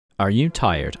Are you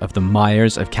tired of the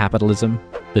mires of capitalism?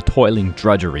 The toiling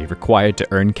drudgery required to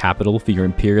earn capital for your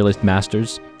imperialist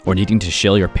masters? Or needing to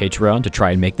shill your Patreon to try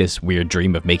and make this weird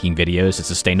dream of making videos a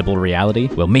sustainable reality?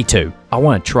 Well, me too. I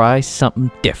want to try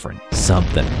something different.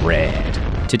 Something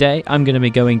red. Today, I'm going to be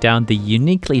going down the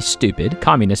uniquely stupid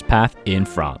communist path in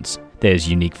France. There's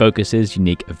unique focuses,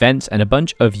 unique events, and a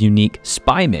bunch of unique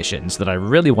spy missions that I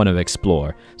really want to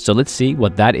explore, so let's see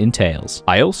what that entails.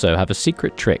 I also have a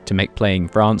secret trick to make playing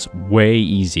France way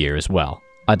easier as well.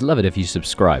 I'd love it if you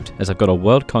subscribed, as I've got a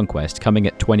world conquest coming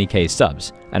at 20k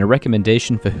subs, and a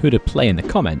recommendation for who to play in the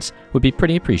comments would be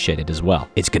pretty appreciated as well.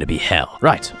 It's gonna be hell.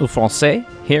 Right, au français,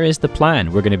 here is the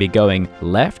plan. We're gonna be going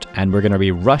left, and we're gonna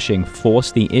be rushing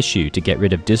Force the Issue to get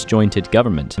rid of disjointed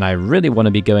government. And I really want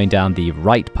to be going down the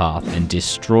right path and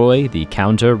destroy the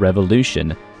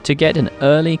counter-revolution to get an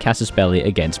early casus belli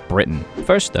against Britain.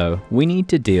 First though, we need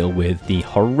to deal with the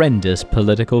horrendous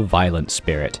political violence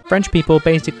spirit. French people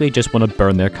basically just want to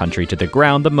burn their country to the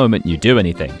ground the moment you do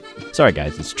anything. Sorry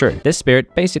guys, it's true. This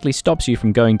spirit basically stops you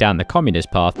from going down the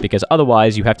communist path because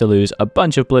otherwise you have to lose a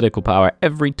bunch of political power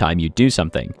every time you do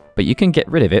something. But you can get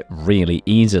rid of it really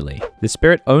easily. The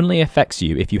spirit only affects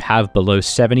you if you have below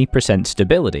 70%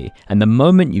 stability, and the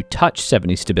moment you touch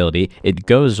 70 stability, it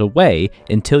goes away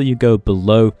until you go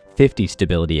below 50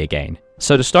 stability again.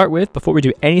 So to start with, before we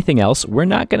do anything else, we're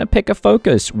not going to pick a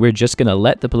focus. We're just going to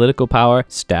let the political power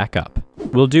stack up.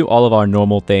 We'll do all of our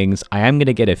normal things. I am going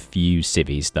to get a few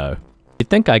civvies though. You'd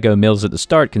think I go mills at the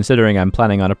start considering I'm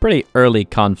planning on a pretty early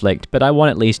conflict, but I want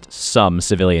at least some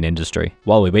civilian industry.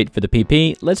 While we wait for the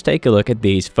PP, let's take a look at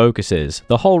these focuses.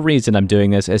 The whole reason I'm doing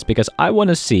this is because I want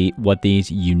to see what these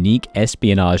unique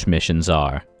espionage missions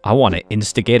are. I want to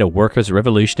instigate a workers'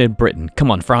 revolution in Britain.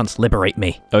 Come on, France, liberate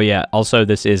me. Oh yeah, also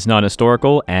this is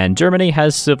non-historical, and Germany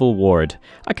has civil war.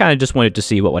 I kind of just wanted to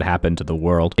see what would happen to the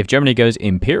world. If Germany goes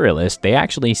imperialist, they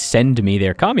actually send me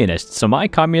their communists, so my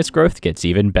communist growth gets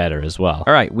even better as well.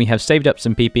 Alright, we have saved up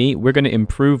some PP. We're going to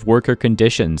improve worker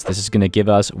conditions. This is going to give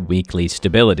us weekly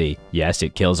stability. Yes,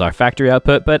 it kills our factory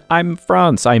output, but I'm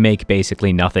France. I make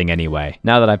basically nothing anyway.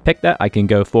 Now that I've picked that, I can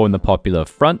go form the popular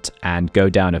front and go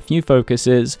down a few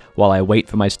focuses while I wait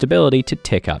for my stability to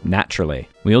tick up naturally.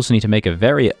 We also need to make a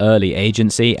very early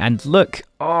agency, and look,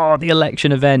 oh, the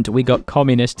election event, we got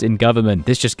communists in government.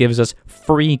 This just gives us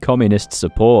free communist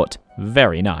support.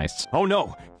 Very nice. Oh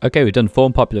no! Okay, we've done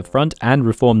form popular front and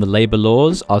reform the labor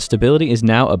laws. Our stability is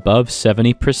now above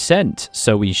 70%,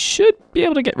 so we should be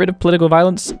able to get rid of political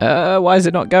violence. Why is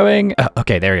it not going?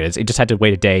 Okay, there it is. It just had to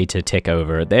wait a day to tick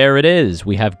over. There it is.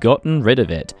 We have gotten rid of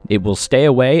it. It will stay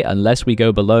away unless we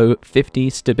go below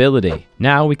 50 stability.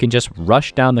 Now we can just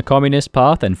rush down the communist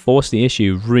path and force the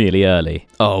issue really early.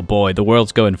 Oh boy, the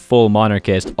world's going full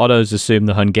monarchist. Otto's assumed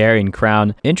the Hungarian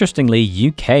crown. Interestingly,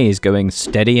 UK is going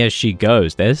steady as she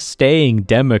goes. They're staying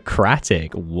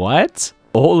democratic. What?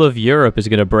 All of Europe is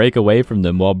going to break away from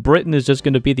them, while Britain is just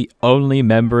going to be the only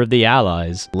member of the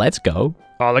Allies. Let's go.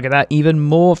 Oh, look at that. Even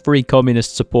more free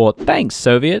communist support. Thanks,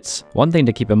 Soviets. One thing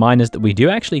to keep in mind is that we do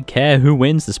actually care who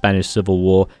wins the Spanish Civil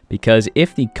War, because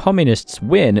if the communists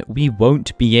win, we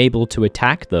won't be able to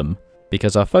attack them,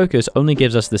 because our focus only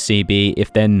gives us the CB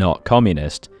if they're not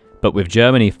communist. But with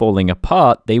Germany falling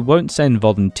apart, they won't send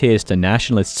volunteers to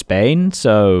nationalist Spain,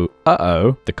 so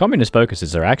the communist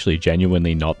focuses are actually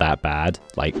genuinely not that bad.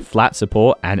 Like flat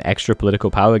support and extra political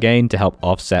power gain to help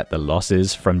offset the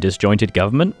losses from disjointed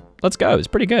government. Let's go, it's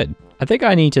pretty good. I think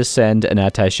I need to send an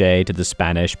attaché to the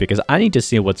Spanish because I need to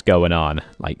see what's going on.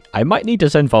 Like, I might need to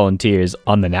send volunteers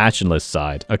on the nationalist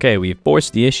side. Okay, we've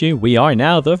forced the issue. We are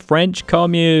now the French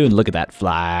Commune. Look at that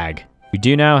flag. We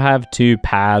do now have two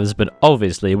paths, but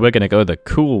obviously we're going to go the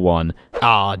cool one.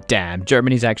 Aw, damn,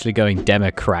 Germany's actually going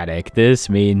democratic. This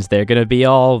means they're going to be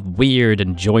all weird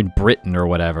and join Britain or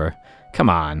whatever. Come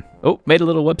on. Oh, made a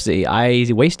little whoopsie.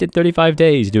 I wasted 35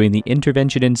 days doing the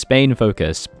intervention in Spain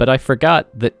focus, but I forgot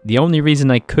that the only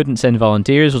reason I couldn't send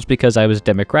volunteers was because I was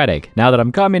democratic. Now that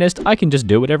I'm communist, I can just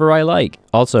do whatever I like.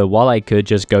 Also, while I could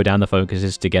just go down the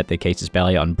focuses to get the casus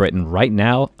belli on Britain right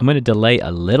now, I'm going to delay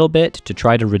a little bit to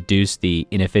try to reduce the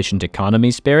inefficient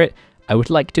economy spirit. I would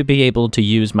like to be able to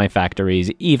use my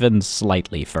factories even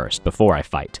slightly first before I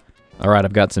fight. Alright,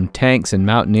 I've got some tanks and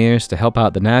mountaineers to help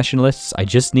out the nationalists. I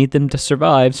just need them to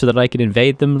survive so that I can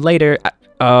invade them later.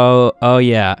 Oh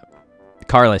yeah.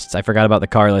 Carlists. I forgot about the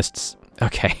Carlists.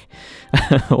 Okay.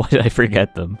 Why did I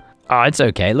forget them? Oh, it's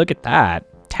okay. Look at that.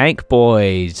 tank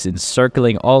boys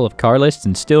encircling all of Carlist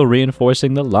and still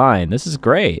reinforcing the line. This is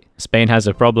great. Spain has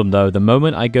a problem though. The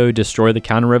moment I go destroy the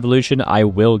counter-revolution, I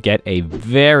will get a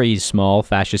very small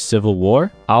fascist civil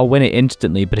war. I'll win it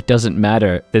instantly, but it doesn't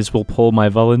matter. This will pull my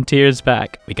volunteers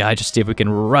back. We gotta just see if we can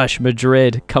rush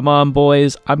Madrid. Come on,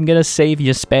 boys. I'm gonna save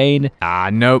you, Spain. Ah,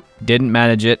 nope. Didn't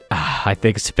manage it. I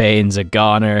think Spain's a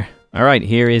goner. Alright,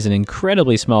 here is an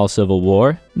incredibly small civil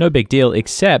war. No big deal,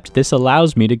 except this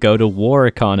allows me to go to war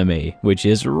economy, which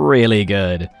is really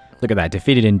good. Look at that,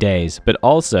 defeated in days. But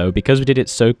also, because we did it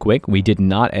so quick, we did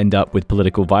not end up with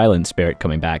political violence spirit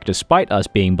coming back, despite us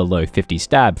being below 50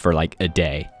 stab for like a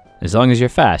day. As long as you're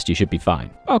fast, you should be fine.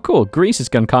 Oh cool, Greece has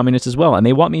gone communist as well, and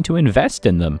they want me to invest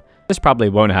in them. This probably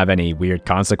won't have any weird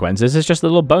consequences, it's just a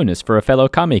little bonus for a fellow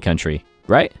commie country,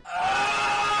 right?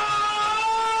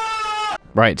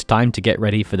 Right, it's time to get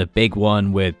ready for the big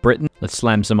one with Britain. Let's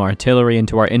slam some artillery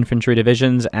into our infantry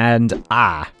divisions, and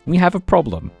we have a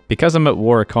problem. Because I'm at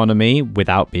war economy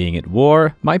without being at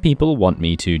war, my people want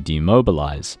me to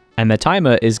demobilize. And the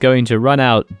timer is going to run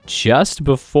out just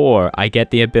before I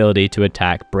get the ability to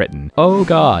attack Britain. Oh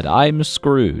god, I'm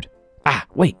screwed.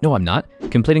 Wait, no I'm not.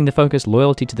 Completing the focus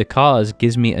loyalty to the cause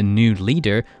gives me a new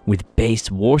leader with base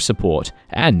war support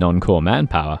and non-core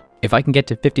manpower. If I can get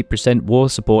to 50% war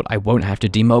support, I won't have to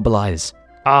demobilize.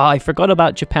 I forgot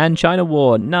about Japan-China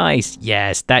war. Nice.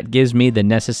 Yes, that gives me the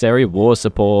necessary war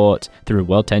support through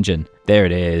world tension. There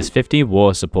it is, 50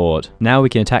 war support. Now we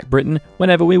can attack Britain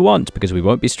whenever we want because we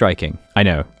won't be striking. I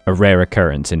know, a rare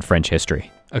occurrence in French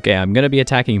history. Okay, I'm going to be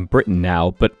attacking Britain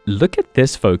now, but look at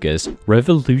this focus.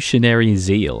 Revolutionary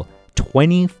zeal.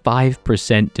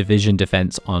 25% division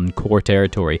defense on core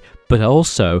territory, but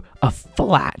also a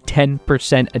flat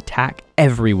 10% attack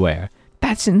everywhere.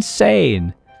 That's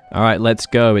insane. All right, let's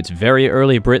go. It's very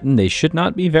early Britain. They should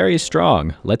not be very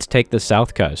strong. Let's take the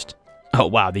south coast. Oh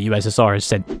wow, the USSR has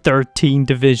sent 13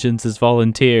 divisions as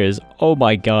volunteers. Oh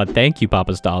my god, thank you,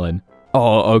 Papa Stalin.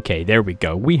 Oh, okay, there we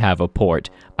go. We have a port.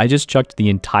 I just chucked the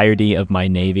entirety of my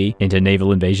navy into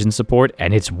naval invasion support,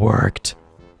 and it's worked.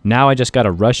 Now I just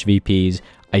gotta rush VPs.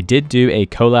 I did do a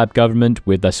collab government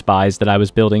with the SPIES that I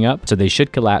was building up, so they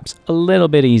should collapse a little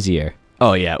bit easier.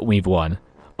 Oh yeah, we've won.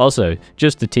 Also,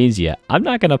 just to tease you, I'm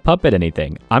not gonna puppet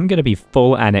anything. I'm gonna be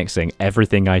full annexing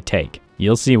everything I take.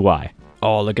 You'll see why.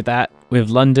 Oh, look at that. With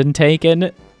London taken,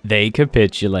 they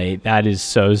capitulate. That is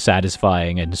so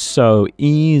satisfying and so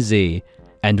easy.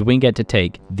 And we get to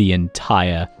take the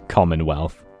entire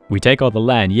Commonwealth. We take all the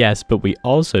land, yes, but we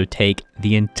also take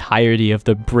the entirety of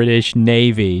the British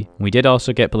Navy. We did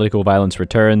also get political violence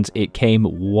returns. It came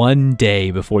 1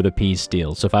 day before the peace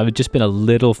deal, so if I had just been a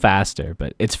little faster,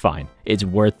 but it's fine. It's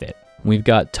worth it. We've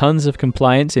got tons of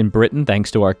compliance in Britain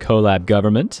thanks to our collab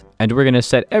government, and we're going to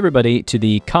set everybody to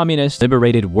the Communist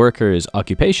Liberated Workers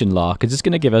Occupation Law because it's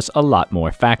going to give us a lot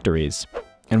more factories.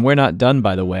 And we're not done,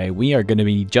 by the way. We are going to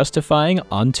be justifying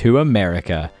onto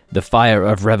America. The fire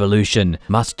of revolution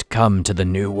must come to the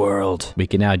new world. We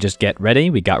can now just get ready.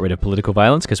 We got rid of political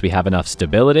violence because we have enough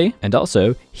stability. And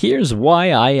also, here's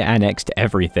why I annexed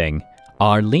everything.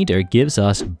 Our leader gives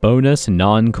us bonus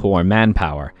non-core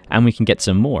manpower, and we can get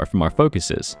some more from our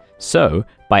focuses. So,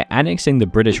 by annexing the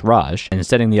British Raj and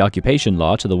setting the occupation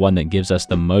law to the one that gives us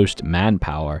the most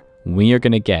manpower, we are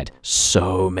going to get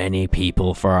so many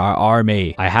people for our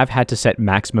army. I have had to set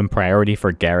maximum priority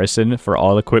for garrison for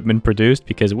all equipment produced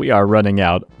because we are running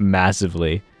out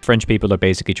massively. French people are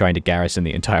basically trying to garrison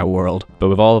the entire world. But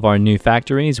with all of our new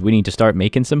factories, we need to start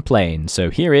making some planes.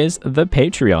 So here is the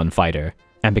Patreon fighter.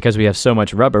 And because we have so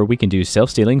much rubber, we can do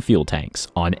self-stealing fuel tanks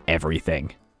on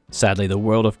everything. Sadly, the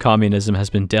world of communism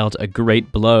has been dealt a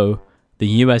great blow.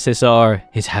 The USSR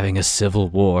is having a civil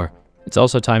war. It's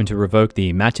also time to revoke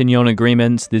the Matignon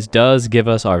agreements. This does give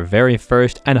us our very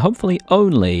first and hopefully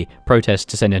only protest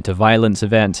to send into violence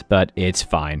event, but it's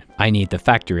fine. I need the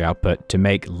factory output to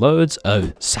make loads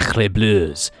of Sacre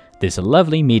Bleus, this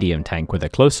lovely medium tank with a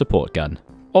close support gun.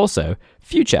 Also,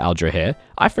 future Aldrahill,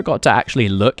 I forgot to actually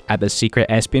look at the secret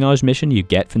espionage mission you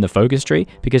get from the focus tree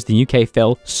because the UK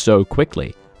fell so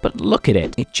quickly. But look at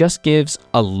it, it just gives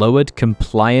a lowered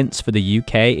compliance for the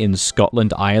UK in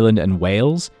Scotland, Ireland, and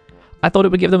Wales. I thought it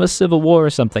would give them a civil war or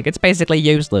something. It's basically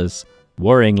useless.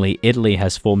 Worryingly, Italy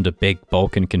has formed a big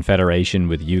Balkan confederation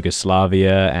with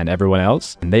Yugoslavia and everyone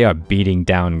else, and they are beating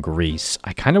down Greece.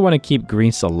 I kind of want to keep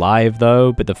Greece alive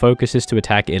though, but the focus is to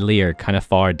attack Italy or kind of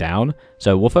far down.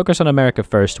 So we'll focus on America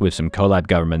first with some collab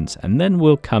governments, and then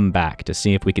we'll come back to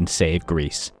see if we can save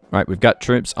Greece. Right, we've got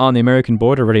troops on the American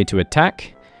border ready to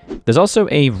attack. There's also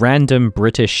a random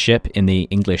British ship in the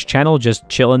English Channel just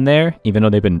chilling there, even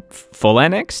though they've been full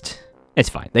annexed. It's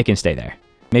fine, they can stay there.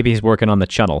 Maybe he's working on the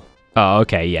channel. Oh,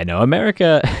 okay, yeah, no,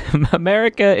 America in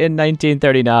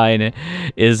 1939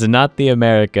 is not the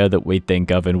America that we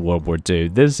think of in World War II.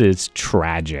 This is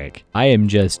tragic. I am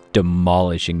just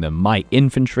demolishing them. My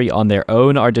infantry on their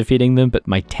own are defeating them, but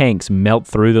my tanks melt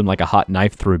through them like a hot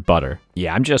knife through butter.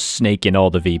 Yeah, I'm just snaking all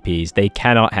the VPs. They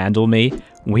cannot handle me.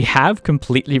 We have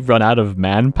completely run out of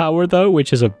manpower though,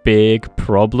 which is a big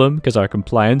problem because our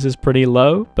compliance is pretty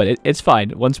low, but it's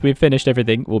fine. Once we've finished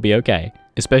everything, we'll be okay.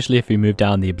 Especially if we move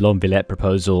down the Blonde-Villette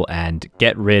proposal and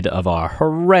get rid of our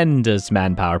horrendous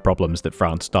manpower problems that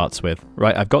France starts with.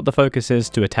 Right, I've got the focuses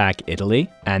to attack Italy,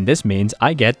 and this means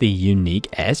I get the unique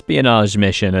espionage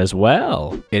mission as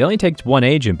well. It only takes 1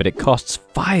 agent, but it costs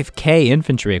 5k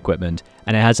infantry equipment,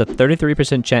 and it has a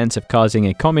 33% chance of causing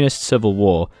a communist civil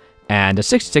war, and a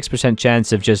 66%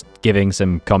 chance of just giving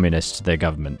some communists to their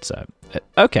government, so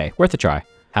okay, worth a try.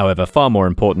 However, far more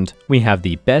important, we have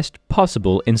the best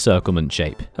possible encirclement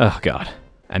shape. Oh god.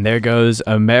 And there goes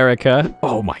America.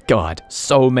 Oh my god,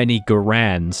 so many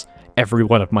Garands. Every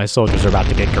one of my soldiers are about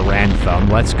to get Garand thumb,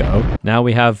 let's go. Now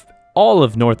we have all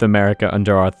of North America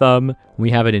under our thumb. We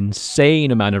have an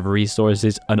insane amount of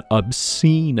resources, an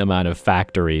obscene amount of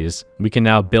factories. We can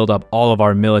now build up all of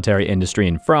our military industry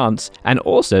in France, and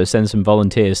also send some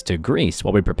volunteers to Greece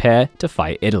while we prepare to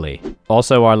fight Italy.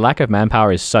 Also, our lack of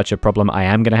manpower is such a problem, I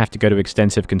am going to have to go to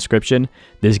extensive conscription.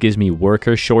 This gives me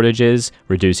worker shortages,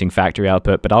 reducing factory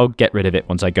output, but I'll get rid of it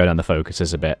once I go down the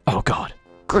focuses a bit. Oh god,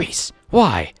 Greece,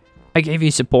 why? I gave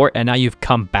you support and now you've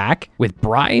come back with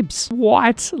bribes?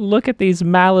 What? Look at these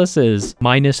malices.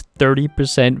 Minus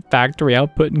 30% factory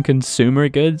output in consumer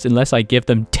goods unless I give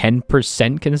them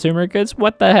 10% consumer goods?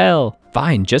 What the hell?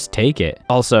 Fine, just take it.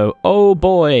 Also, oh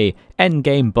boy,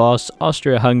 endgame boss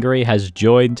Austria-Hungary has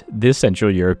joined the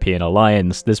Central European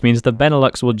Alliance. This means the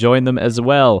Benelux will join them as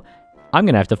well. I'm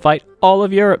gonna have to fight all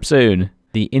of Europe soon.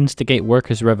 The Instigate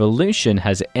Workers' Revolution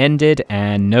has ended,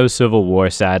 and no civil war,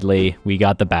 sadly. We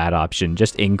got the bad option,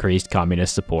 just increased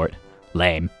communist support.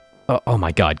 Lame. Oh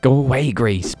my god, go away,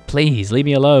 Greece. Please, leave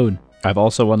me alone. I've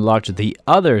also unlocked the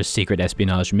other secret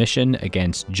espionage mission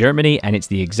against Germany, and it's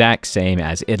the exact same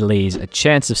as Italy's, a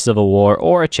chance of civil war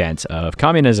or a chance of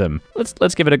communism.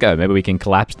 Let's give it a go. Maybe we can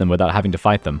collapse them without having to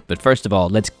fight them. But first of all,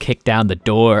 let's kick down the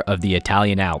door of the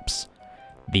Italian Alps.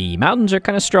 The mountains are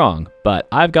kind of strong, but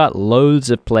I've got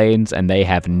loads of plains and they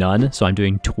have none, so I'm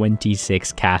doing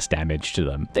 26 cast damage to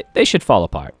them. They should fall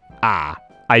apart. Ah,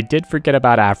 I did forget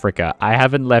about Africa. I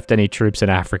haven't left any troops in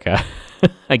Africa.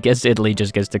 I guess Italy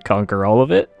just gets to conquer all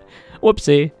of it.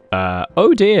 Whoopsie.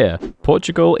 Oh dear.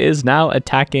 Portugal is now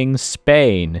attacking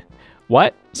Spain.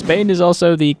 What? Spain is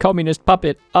also the communist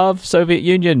puppet of Soviet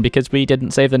Union because we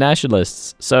didn't save the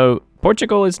nationalists. So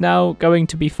Portugal is now going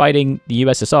to be fighting the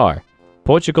USSR.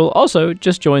 Portugal also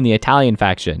just joined the Italian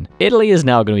faction. Italy is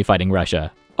now going to be fighting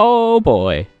Russia. Oh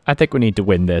boy. I think we need to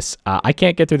win this. I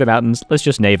can't get through the mountains. Let's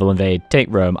just naval invade. Take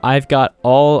Rome. I've got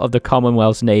all of the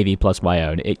Commonwealth's navy plus my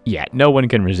own. Yeah, no one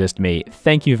can resist me.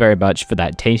 Thank you very much for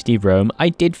that tasty Rome. I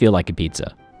did feel like a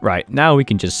pizza. Right, now we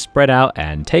can just spread out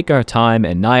and take our time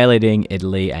annihilating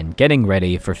Italy and getting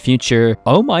ready for future...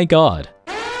 Oh my god.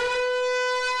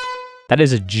 That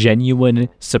is a genuine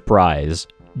surprise.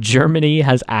 Germany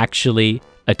has actually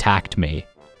attacked me.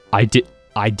 I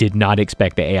did not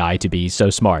expect the AI to be so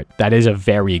smart. That is a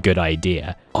very good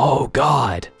idea. Oh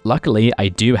god. Luckily, I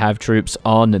do have troops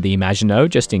on the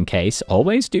Maginot just in case.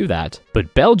 Always do that.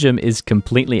 But Belgium is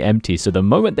completely empty, so the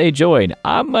moment they join,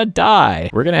 I'ma die.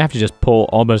 We're gonna have to just pull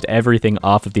almost everything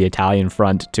off of the Italian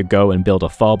front to go and build a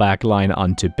fallback line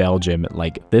onto Belgium.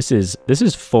 Like, this is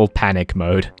full panic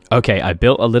mode. Okay, I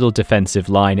built a little defensive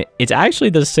line. It's actually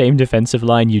the same defensive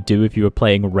line you do if you were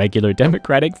playing regular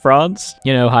democratic France.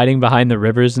 You know, hiding behind the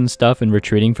rivers and stuff and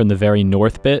retreating from the very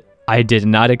north bit. I did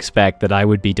not expect that I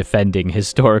would be defending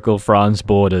historical France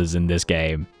borders in this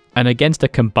game. And against a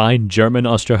combined German,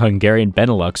 Austro-Hungarian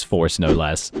Benelux force, no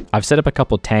less. I've set up a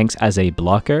couple tanks as a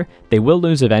blocker. They will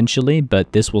lose eventually,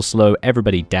 but this will slow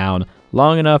everybody down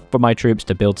long enough for my troops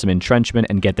to build some entrenchment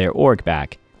and get their org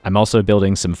back. I'm also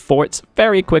building some forts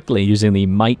very quickly using the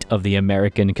might of the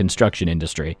American construction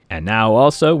industry. And now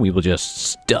also, we will just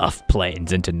stuff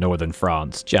planes into northern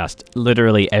France. Just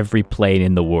literally every plane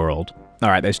in the world.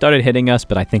 Alright, they started hitting us,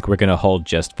 but I think we're gonna hold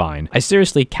just fine. I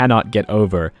seriously cannot get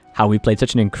over how we played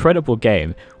such an incredible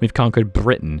game. We've conquered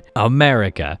Britain,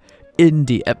 America,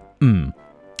 India.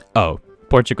 Oh,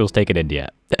 Portugal's taken India.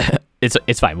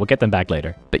 It's fine, we'll get them back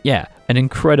later. But yeah, an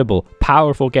incredible,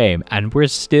 powerful game, and we're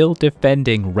still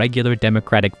defending regular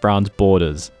democratic France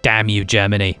borders. Damn you,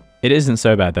 Germany. It isn't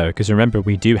so bad though, because remember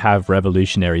we do have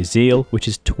revolutionary zeal, which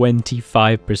is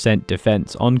 25%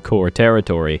 defense on core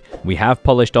territory. We have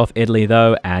polished off Italy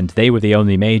though, and they were the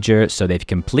only major, so they've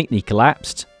completely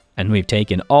collapsed. And we've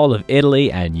taken all of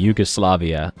Italy and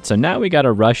Yugoslavia. So now we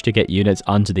gotta rush to get units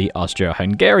onto the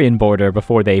Austro-Hungarian border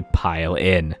before they pile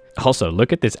in. Also,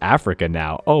 look at this Africa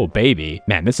now. Oh, baby.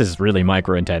 Man, this is really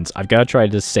micro-intense. I've gotta try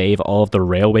to save all of the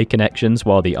railway connections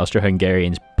while the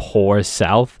Austro-Hungarians pour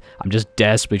south. I'm just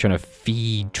desperately trying to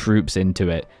feed troops into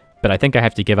it. But I think I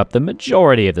have to give up the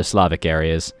majority of the Slavic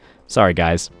areas. Sorry,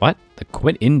 guys. What? The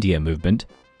Quit India movement?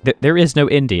 There is no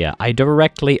India. I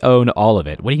directly own all of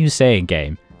it. What are you saying,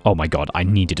 game? Oh my god, I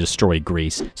need to destroy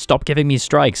Greece. Stop giving me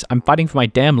strikes. I'm fighting for my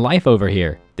damn life over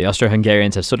here. The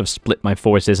Austro-Hungarians have sort of split my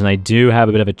forces, and I do have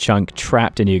a bit of a chunk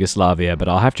trapped in Yugoslavia, but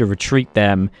I'll have to retreat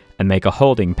them and make a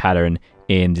holding pattern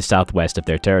in the southwest of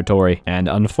their territory. And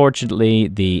unfortunately,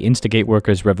 the Instigate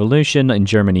Workers' Revolution in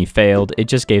Germany failed. It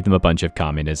just gave them a bunch of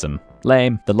communism.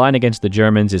 Lame. The line against the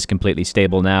Germans is completely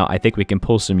stable now. I think we can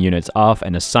pull some units off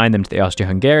and assign them to the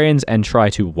Austro-Hungarians and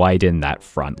try to widen that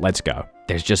front. Let's go.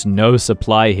 There's just no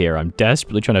supply here. I'm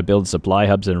desperately trying to build supply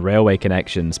hubs and railway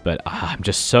connections, but I'm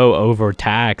just so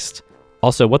overtaxed.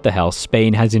 Also, what the hell?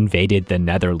 Spain has invaded the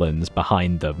Netherlands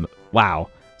behind them. Wow.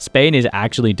 Spain is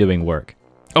actually doing work.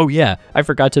 Oh yeah, I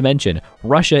forgot to mention,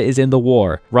 Russia is in the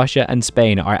war. Russia and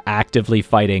Spain are actively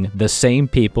fighting the same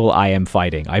people I am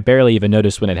fighting. I barely even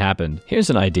noticed when it happened. Here's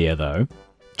an idea though.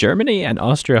 Germany and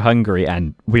Austria-Hungary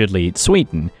and, weirdly,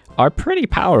 Sweden are pretty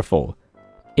powerful.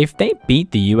 If they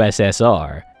beat the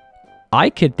USSR, I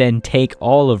could then take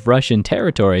all of Russian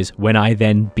territories when I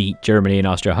then beat Germany and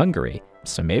Austria-Hungary.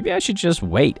 So maybe I should just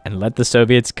wait and let the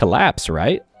Soviets collapse,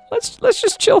 right? Let's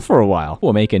just chill for a while.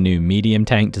 We'll make a new medium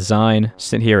tank design,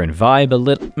 sit here and vibe a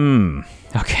little.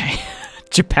 Okay.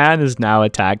 Japan has now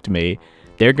attacked me.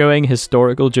 They're going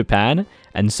historical Japan,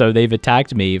 and so they've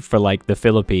attacked me for like the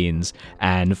Philippines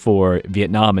and for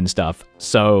Vietnam and stuff.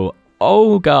 So,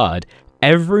 oh god.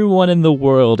 Everyone in the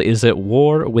world is at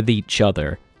war with each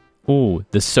other. Ooh,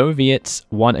 the Soviets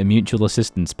want a mutual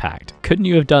assistance pact. Couldn't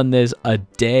you have done this a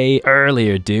day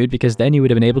earlier, dude? Because then you would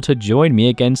have been able to join me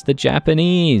against the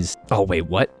Japanese. Oh, wait,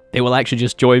 what? They will actually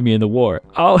just join me in the war.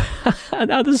 Oh,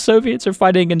 now the Soviets are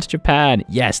fighting against Japan.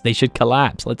 Yes, they should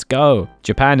collapse. Let's go.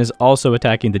 Japan is also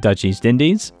attacking the Dutch East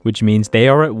Indies, which means they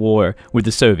are at war with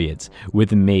the Soviets,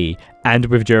 with me, and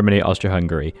with Germany,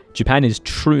 Austria-Hungary. Japan is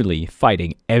truly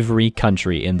fighting every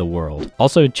country in the world.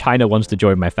 Also, China wants to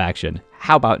join my faction.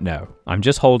 How about no? I'm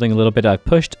just holding a little bit. I've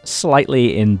pushed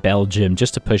slightly in Belgium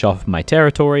just to push off my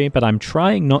territory, but I'm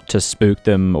trying not to spook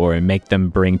them or make them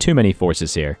bring too many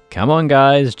forces here. Come on,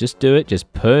 guys. Just do it.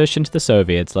 Just push into the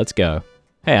Soviets. Let's go.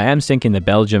 Hey, I am sinking the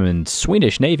Belgium and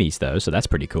Swedish navies, though, so that's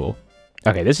pretty cool.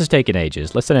 Okay, this is taking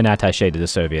ages. Let's send an attaché to the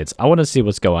Soviets. I want to see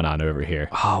what's going on over here.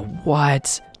 Oh,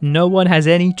 what? No one has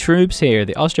any troops here.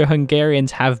 The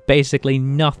Austro-Hungarians have basically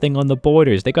nothing on the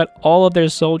borders. They got all of their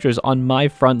soldiers on my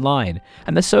front line.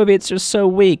 And the Soviets are so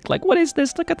weak. Like, what is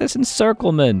this? Look at this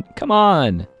encirclement. Come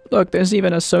on. Look, there's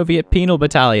even a Soviet penal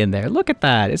battalion there. Look at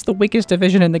that. It's the weakest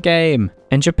division in the game.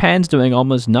 And Japan's doing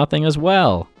almost nothing as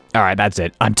well. All right, that's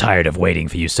it. I'm tired of waiting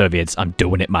for you Soviets. I'm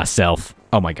doing it myself.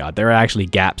 Oh my god, there are actually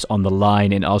gaps on the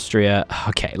line in Austria.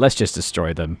 Okay, let's just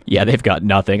destroy them. Yeah, they've got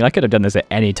nothing. I could have done this at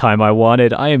any time I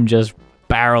wanted. I am just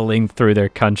barreling through their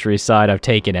countryside. I've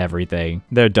taken everything.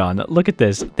 They're done. Look at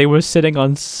this. They were sitting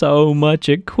on so much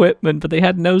equipment, but they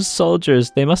had no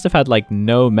soldiers. They must have had, like,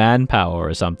 no manpower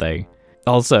or something.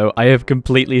 Also, I have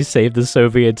completely saved the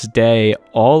Soviets' day.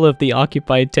 All of the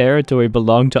occupied territory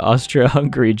belonged to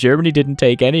Austria-Hungary. Germany didn't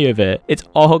take any of it. It's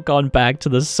all gone back to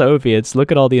the Soviets.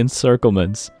 Look at all the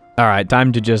encirclements. Alright,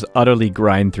 time to just utterly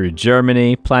grind through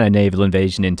Germany, plan a naval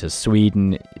invasion into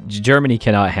Sweden. Germany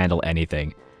cannot handle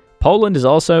anything. Poland is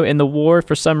also in the war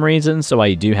for some reason, so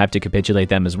I do have to capitulate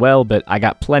them as well, but I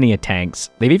got plenty of tanks.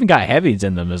 They've even got heavies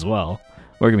in them as well.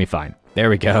 We're gonna be fine. There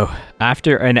we go.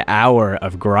 After an hour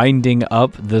of grinding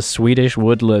up the Swedish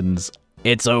woodlands,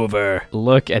 it's over.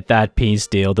 Look at that peace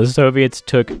deal. The Soviets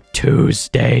took 2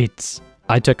 states.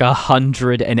 I took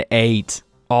 108.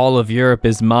 All of Europe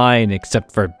is mine,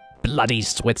 except for bloody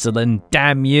Switzerland.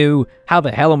 Damn you. How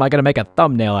the hell am I gonna make a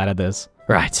thumbnail out of this?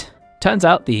 Right. Turns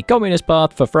out the communist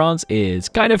path for France is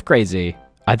kind of crazy.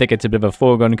 I think it's a bit of a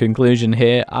foregone conclusion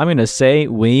here. I'm gonna say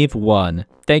we've won.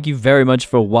 Thank you very much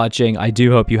for watching. I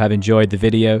do hope you have enjoyed the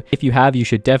video. If you have, you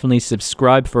should definitely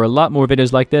subscribe for a lot more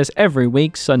videos like this every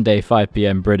week, Sunday 5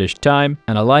 PM British time.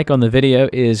 And a like on the video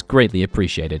is greatly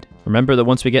appreciated. Remember that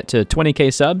once we get to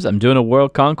 20k subs, I'm doing a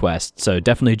world conquest, so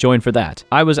definitely join for that.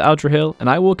 I was Aldrahill, and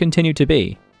I will continue to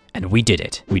be. And we did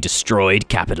it. We destroyed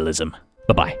capitalism.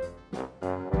 Bye-bye.